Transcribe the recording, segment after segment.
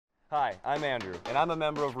Hi, I'm Andrew, and I'm a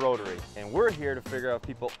member of Rotary, and we're here to figure out if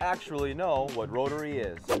people actually know what Rotary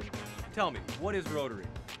is. Tell me, what is Rotary?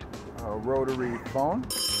 A rotary phone?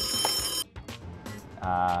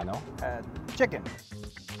 No. Chicken.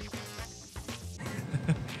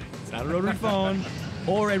 It's not a rotary phone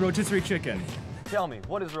or a rotisserie chicken. Tell me,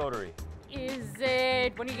 what is Rotary? Is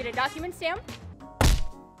it when you get a document stamp?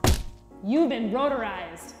 You've been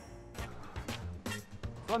rotarized.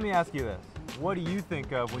 Let me ask you this. What do you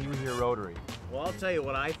think of when you hear Rotary? Well, I'll tell you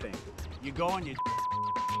what I think. You go and you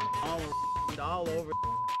all over,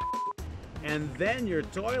 and then your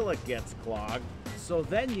toilet gets clogged, so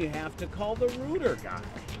then you have to call the rooter guy.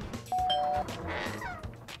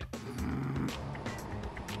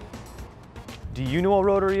 Do you know what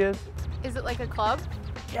Rotary is? Is it like a club?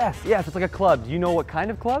 Yes, it's like a club. Do you know what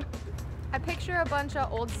kind of club? I picture a bunch of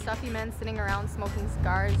old stuffy men sitting around smoking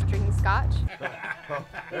cigars, drinking scotch.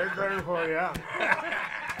 They're ready for you.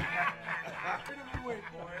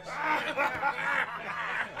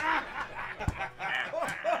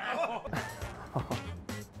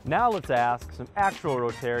 Now let's ask some actual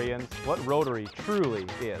Rotarians what Rotary truly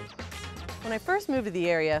is. When I first moved to the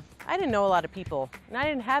area, I didn't know a lot of people, and I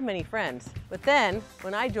didn't have many friends. But then,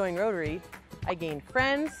 when I joined Rotary, I gained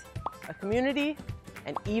friends, a community,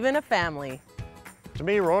 and even a family. To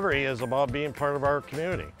me, Rotary is about being part of our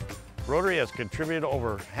community. Rotary has contributed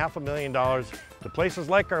over $500,000 to places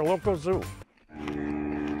like our local zoo.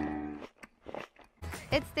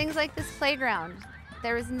 It's things like this playground.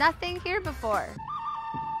 There was nothing here before.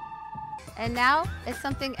 And now, it's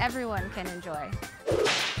something everyone can enjoy.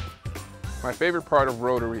 My favorite part of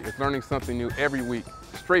Rotary is learning something new every week,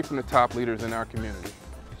 straight from the top leaders in our community.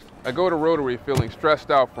 I go to Rotary feeling stressed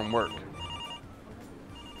out from work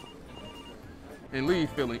and leave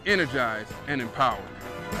feeling energized and empowered.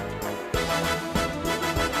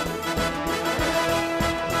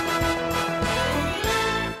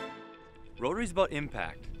 Rotary is about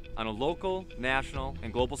impact on a local, national,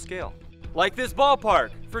 and global scale. Like this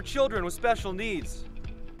ballpark for children with special needs.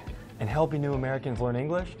 And helping new Americans learn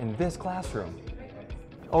English in this classroom.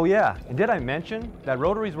 Oh yeah, and did I mention that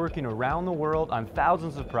Rotary is working around the world on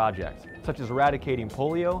thousands of projects, such as eradicating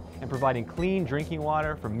polio and providing clean drinking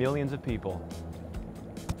water for millions of people.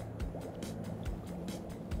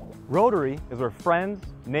 Rotary is where friends,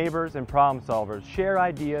 neighbors, and problem solvers share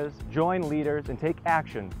ideas, join leaders, and take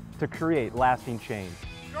action to create lasting change.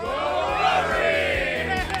 Go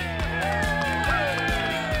Rotary!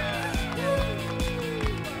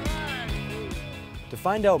 To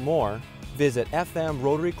find out more, visit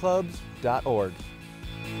fmrotaryclubs.org.